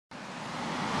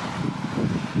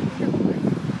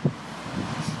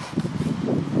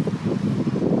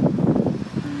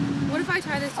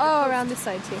Oh, around this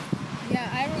side too.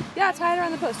 Yeah, Yeah, tie it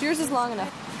around the post. Yours is long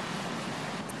enough.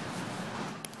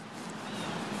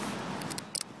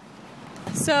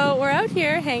 So we're out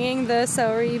here hanging the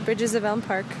Saori Bridges of Elm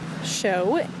Park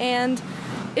show, and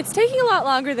it's taking a lot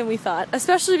longer than we thought,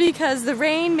 especially because the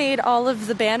rain made all of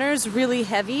the banners really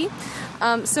heavy.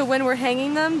 So when we're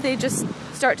hanging them, they just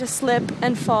start to slip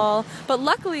and fall. But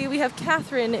luckily, we have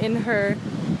Catherine in her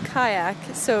kayak,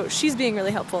 so she's being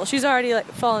really helpful. She's already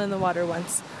fallen in the water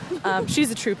once.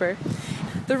 She's a trooper.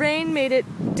 The rain made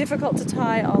it difficult to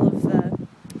tie all of the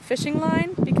fishing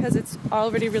line because it's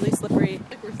already really slippery.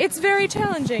 It's very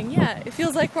challenging, yeah. It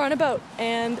feels like we're on a boat,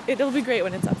 and it'll be great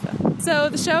when it's up though. So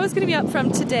the show is going to be up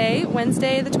from today,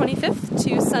 Wednesday the 25th,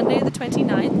 to Sunday the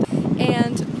 29th,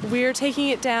 and we're taking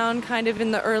it down kind of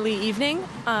in the early evening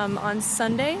on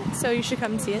Sunday, so you should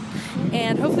come and see it,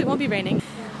 and hopefully it won't be raining.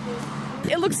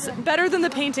 It looks better than the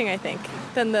painting, I think,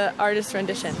 than the artist's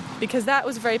rendition, because that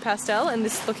was very pastel and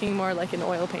this is looking more like an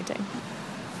oil painting.